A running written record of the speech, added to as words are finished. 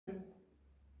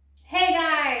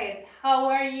How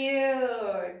are you?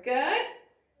 Good?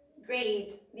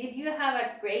 Great. Did you have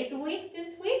a great week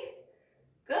this week?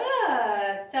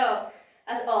 Good. So,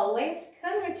 as always,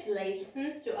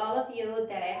 congratulations to all of you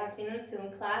that I have seen in Zoom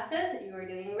classes. You are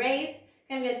doing great.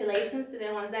 Congratulations to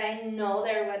the ones that I know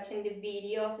that are watching the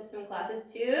video of the Zoom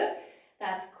classes too.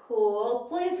 That's cool.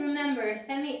 Please remember,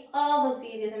 send me all those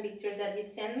videos and pictures that you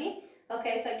send me,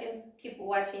 okay, so I can keep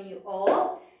watching you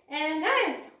all. And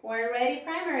guys, we're ready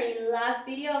primary, last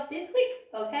video of this week,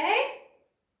 okay?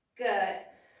 Good.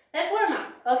 Let's warm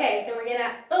up. Okay, so we're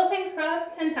gonna open cross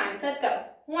 10 times. Let's go.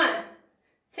 1,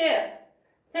 2,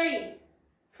 3,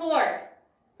 4,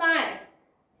 5,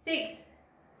 6,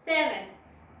 7,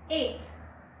 8,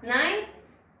 9,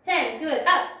 10. Good.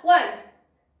 Up. 1,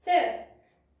 2,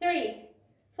 3,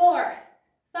 4,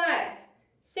 5,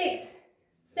 6,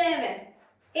 7,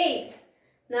 8,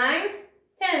 9,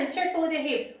 10. Circle with the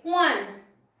hips. 1,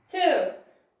 2,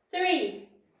 3,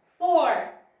 4,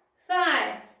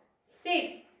 5,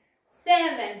 6,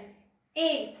 7,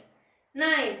 8,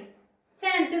 9,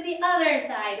 10. To the other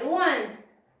side. 1,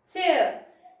 2,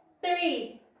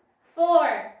 3,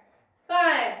 4,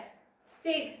 5,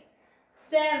 6,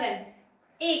 7,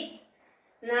 8,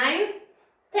 9,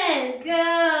 10. Good.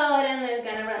 And we're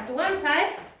gonna run to one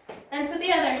side and to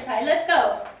the other side. Let's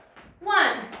go.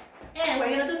 1. And we're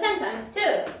gonna do 10 times.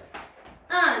 2.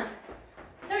 And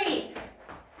 3.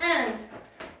 And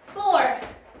 4.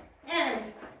 And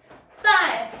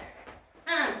 5.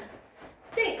 And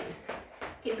 6.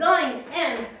 Keep going.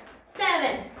 And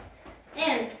 7.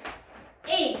 And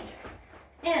 8.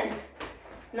 And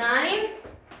 9.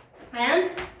 And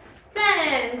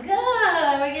 10. Good.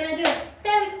 We're gonna do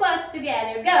 10 squats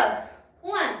together. Go.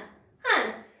 1,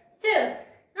 and 2,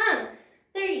 and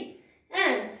 3,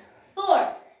 and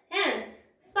 4, and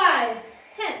 5,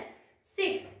 and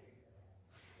 6,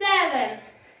 7,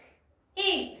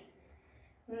 8,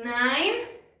 9,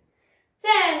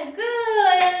 10.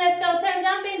 Good. And let's go 10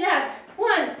 jumping jacks.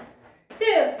 1,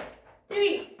 2,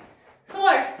 3,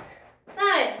 4,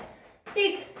 5,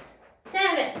 6,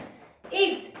 7,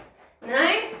 8,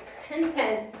 9, and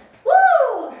 10.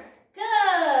 Woo!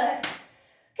 Good.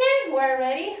 Okay, we're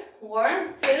ready,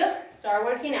 warm to start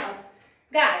working out.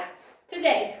 Guys,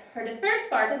 today, for the first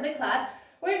part of the class,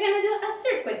 we're gonna do a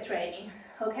circuit training,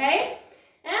 okay?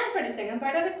 And for the second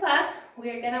part of the class,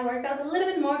 we're gonna work out a little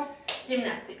bit more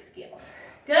gymnastic skills.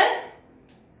 Good?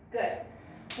 Good.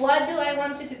 What do I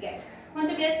want you to get? I want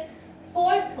you to get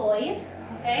 4 toys,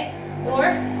 okay?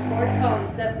 Or 4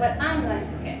 cones. That's what I'm going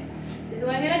to get. This is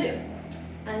what I'm gonna do.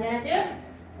 I'm gonna do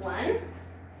 1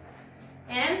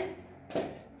 and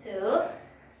 2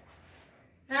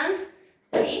 and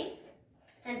 3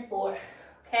 and 4.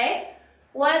 Okay?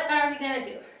 What are we gonna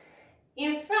do?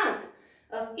 In front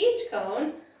of each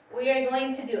cone, we are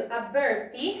going to do a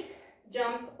burpee,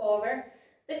 jump over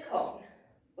the cone.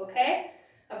 Okay?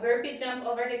 A burpee jump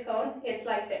over the cone, it's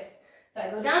like this. So I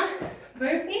go down,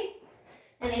 burpee,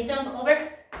 and I jump over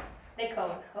the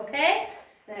cone. Okay?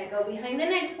 Then I go behind the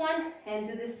next one and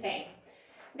do the same.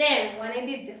 Then, when I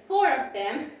did the 4 of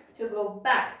them, to go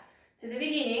back to the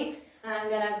beginning, I'm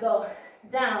gonna go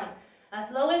down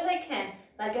as low as I can,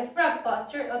 like a frog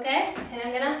posture, okay? And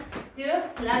I'm gonna do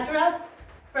lateral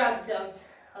frog jumps,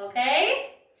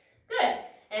 okay? Good.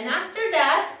 And after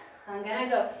that, I'm gonna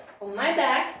go on my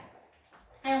back,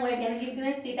 and we're gonna keep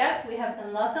doing sit-ups. We have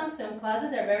done lots of Zoom classes.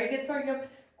 They're very good for your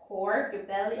core, your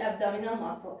belly, abdominal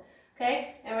muscle,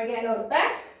 okay? And we're gonna go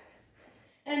back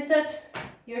and touch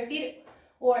your feet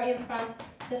or in front,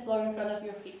 the floor in front of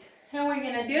your feet. And we're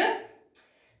gonna do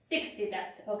 6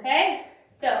 sit-ups, okay?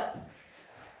 So,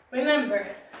 remember,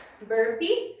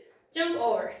 burpee, jump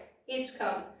over each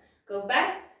cone. Go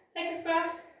back like a frog,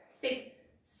 6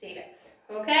 sit-ups,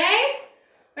 okay?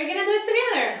 We're gonna do it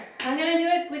together. I'm gonna do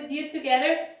it with you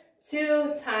together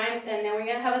 2 times, and then we're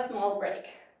gonna have a small break,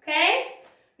 okay?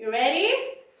 You ready?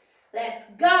 Let's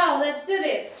go, let's do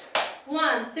this.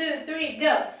 1, 2, 3,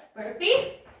 go.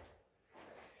 Burpee.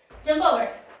 Jump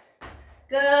over.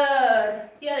 Good.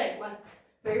 The other one.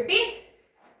 Burpee.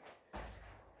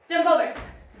 Jump over.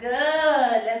 Good.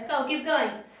 Let's go. Keep going.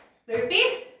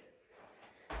 Burpee.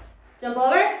 Jump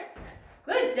over.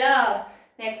 Good job.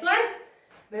 Next one.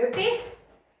 Burpee.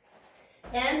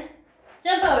 And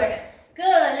jump over. Good.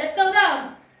 Let's go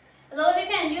down. As low as you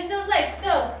can. Use those legs.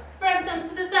 Go. Front jumps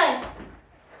to the side.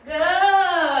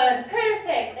 Good.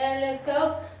 Perfect. And let's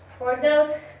go for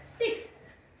those 6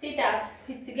 sit-ups.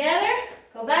 Feet together.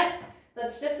 Go back.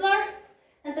 Touch the floor.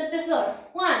 And touch the floor.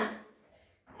 1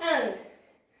 and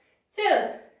 2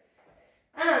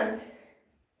 and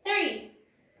 3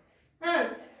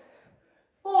 and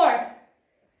 4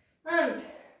 and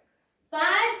 5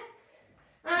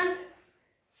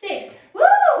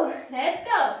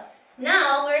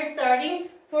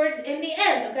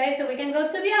 okay? So we can go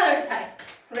to the other side.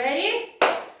 Ready?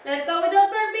 Let's go with those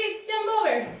burpees. Jump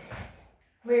over.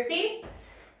 Burpee.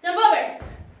 Jump over.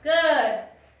 Good.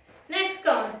 Next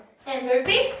cone. And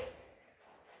burpee.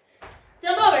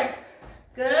 Jump over.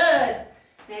 Good.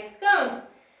 Next cone.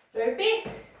 Burpee.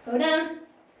 Go down.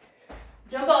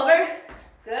 Jump over.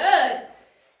 Good.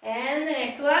 And the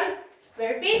next one.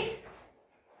 Burpee.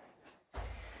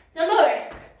 Jump over.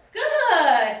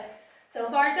 Good. So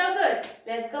far, so good.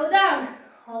 Let's go down.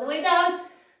 All the way down.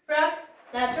 Frog.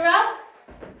 Lateral.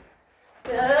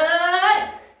 Good.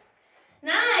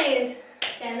 Nice.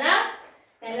 Stand up.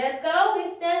 And let's go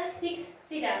with the 6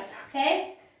 sit-ups.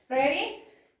 Okay? Ready?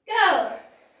 Go.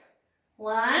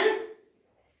 1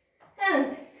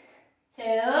 and 2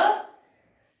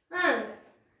 and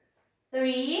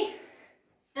 3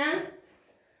 and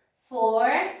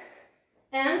 4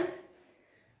 and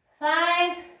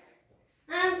 5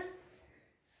 and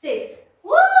 6.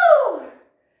 Woo!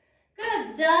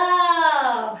 Good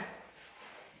job.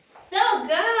 So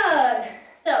good.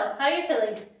 So, how are you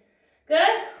feeling?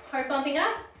 Good? Heart pumping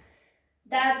up?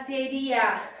 That's the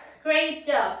idea. Great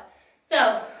job.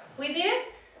 So, we did it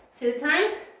 2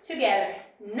 times together.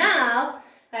 Now,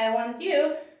 I want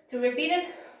you to repeat it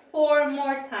 4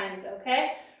 more times,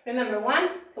 okay? Remember, 1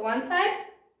 to one side,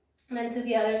 then to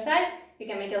the other side. You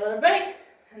can make a little break,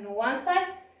 and one side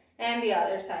and the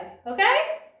other side, okay?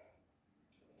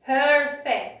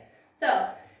 Perfect. So,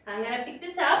 I'm gonna pick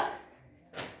this up.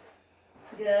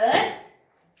 Good.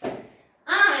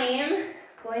 I am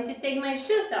going to take my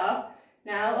shoes off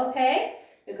now, okay?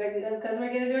 Because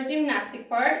we're gonna do our gymnastic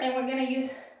part and we're gonna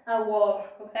use a wall,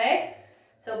 okay?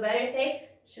 So better take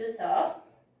shoes off.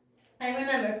 And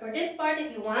remember, for this part,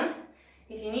 if you want,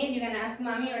 if you need, you can ask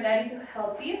mommy or daddy to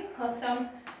help you, or some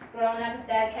grown-up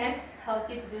that can help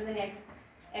you to do the next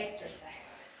exercise.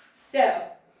 So,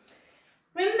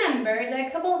 remember that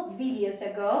a couple of videos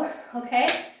ago, okay,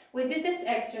 we did this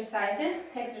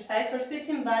exercise for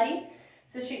switching body,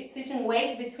 so switching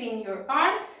weight between your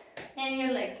arms and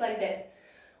your legs like this.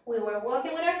 We were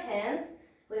walking with our hands,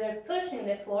 we were pushing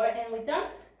the floor, and we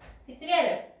jumped feet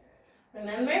together.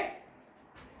 Remember?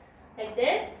 Like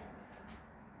this.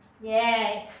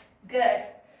 Yay, good.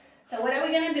 So what are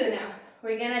we gonna do now?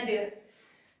 We're gonna do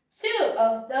 2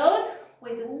 of those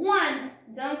with 1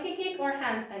 donkey kick or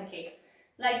handstand kick,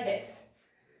 like this.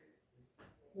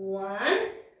 1,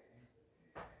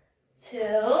 2,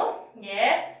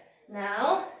 yes.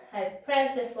 Now I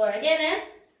press the floor again and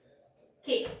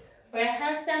kick for a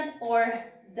handstand or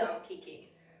donkey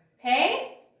kick.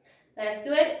 Okay? Let's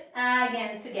do it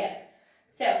again together.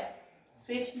 So,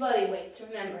 switch body weights.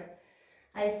 Remember,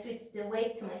 I switch the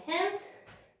weight to my hands,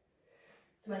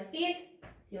 to my feet,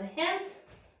 to my hands.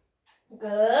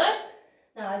 Good.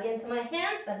 Now again to my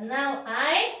hands, but now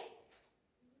I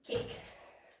kick.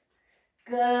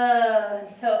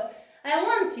 Good. So, I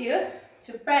want you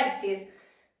to practice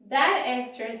that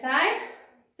exercise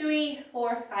 3,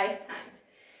 4, 5 times.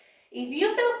 If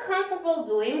you feel comfortable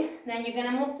doing, then you're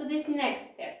gonna move to this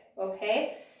next step,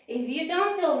 okay? If you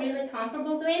don't feel really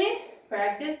comfortable doing it,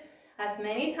 practice as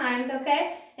many times,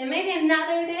 okay? And maybe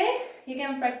another day, you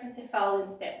can practice the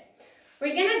following step.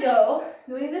 We're gonna go,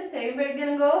 doing the same, we're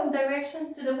gonna go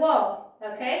direction to the wall,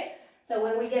 okay? So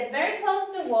when we get very close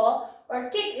to the wall, our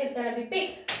kick is gonna be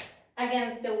big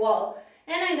against the wall.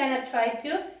 And I'm gonna try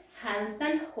to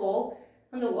handstand hold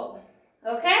on the wall,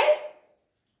 okay?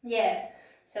 Yes.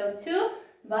 So 2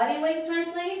 body weight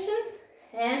translations,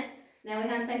 and then we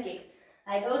handstand kick.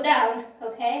 I go down,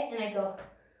 okay, and I go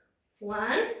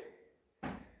 1,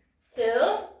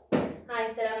 2,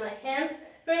 I set up my hands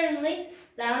firmly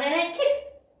down and I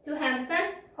kick to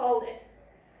handstand, hold it.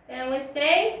 And we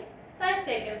stay 5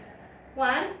 seconds.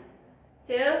 1,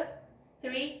 2,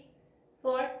 3,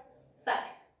 4, 5.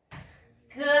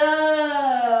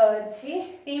 Good.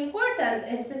 See, the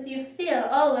important is that you feel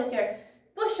always you're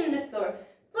pushing the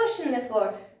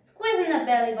floor, squeezing the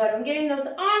belly button, getting those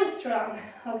arms strong,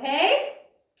 okay?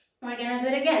 We're gonna do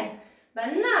it again.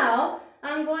 But now,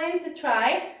 I'm going to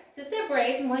try to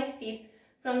separate my feet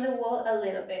from the wall a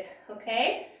little bit,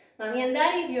 okay? Mommy and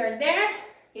Daddy, if you are there,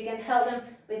 you can help them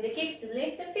with the kick to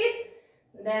lift the feet,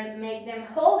 then make them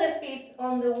hold the feet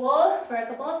on the wall for a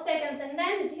couple of seconds, and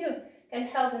then you can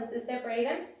help them to separate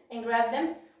them and grab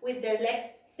them with their legs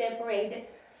separated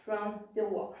from the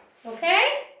wall, okay?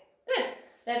 Good.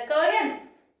 Let's go again.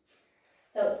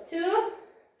 So 2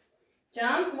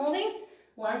 jumps moving,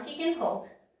 1 kick and hold.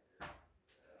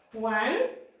 1,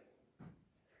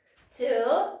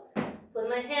 2, put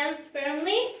my hands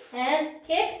firmly and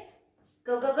kick.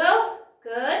 Go, go, go.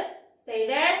 Good. Stay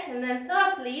there and then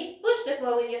softly push the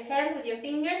floor with your hand, with your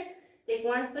fingers. Take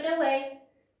 1 foot away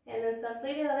and then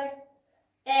softly the other,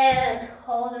 and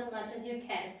hold as much as you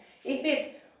can. If it's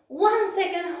 1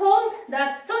 second hold,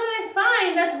 that's totally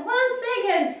fine. That's 1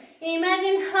 second.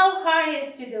 Imagine how hard it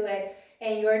is to do it,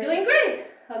 and you're doing great,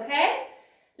 okay?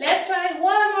 Let's try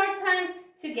one more time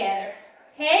together,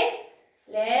 okay?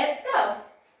 Let's go.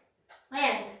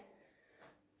 And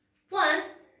 1,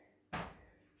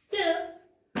 2,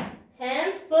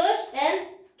 hands push and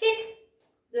kick.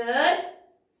 Good.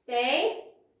 Stay,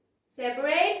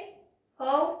 separate,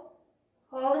 hold,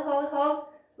 hold, hold, hold.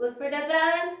 Look for that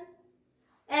balance.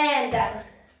 And down.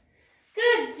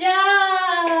 Good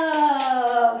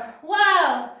job!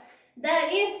 Wow,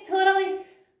 that is totally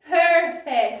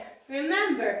perfect.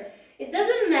 Remember, it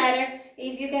doesn't matter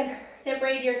if you can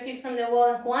separate your feet from the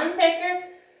wall in 1 second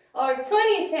or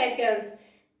 20 seconds.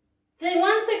 The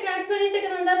 1 second or 20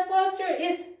 seconds on that posture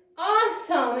is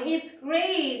awesome. It's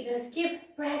great. Just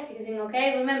keep practicing,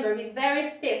 okay? Remember, be very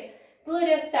stiff.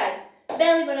 Gluteus tight,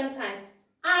 belly button tight,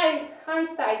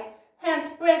 arms tight, hands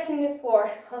pressing the floor,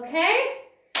 okay?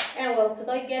 And we'll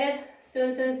totally get it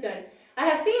soon, soon, soon. I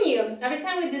have seen you every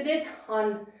time we do this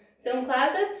on Zoom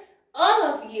classes. All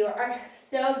of you are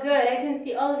so good. I can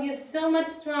see all of you so much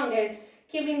stronger,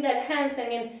 keeping that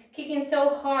handstand and kicking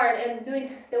so hard and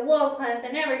doing the wall cleanse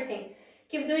and everything.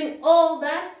 Keep doing all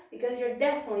that because you're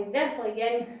definitely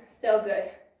getting so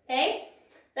good. Okay?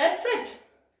 Let's stretch.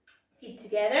 Feet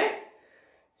together.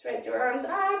 Stretch your arms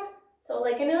up. Toe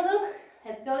like a noodle.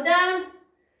 Let's go down.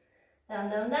 Down,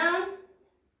 down, down.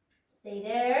 Stay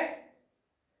there.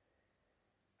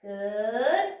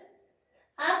 Good.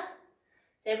 Up.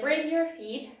 Separate your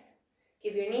feet.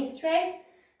 Keep your knees straight.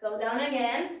 Go down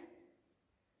again.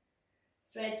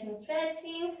 Stretching,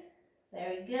 stretching.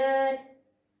 Very good.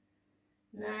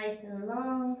 Nice and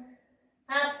long.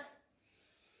 Up.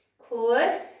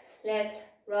 Good. Let's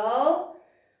roll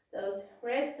those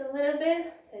wrists a little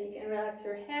bit so you can relax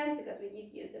your hands because we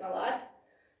did use them a lot.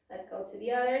 Let's go to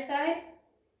the other side.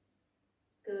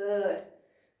 Good.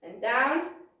 And down,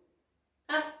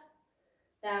 up,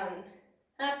 down,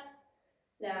 up,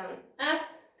 down, up.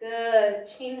 Good.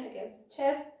 Chin against the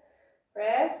chest.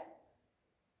 Press.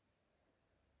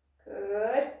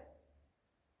 Good.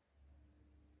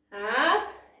 Up.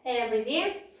 And breathe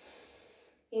in.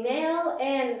 Inhale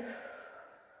and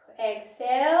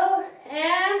exhale.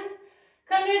 And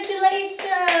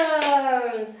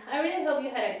congratulations! I really hope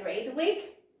you had a great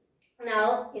week.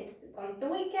 Now comes the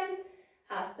weekend.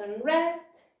 Have some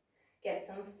rest. Get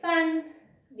some fun.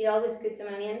 Be always good to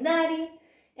mommy and daddy.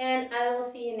 And I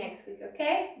will see you next week,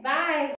 okay? Bye!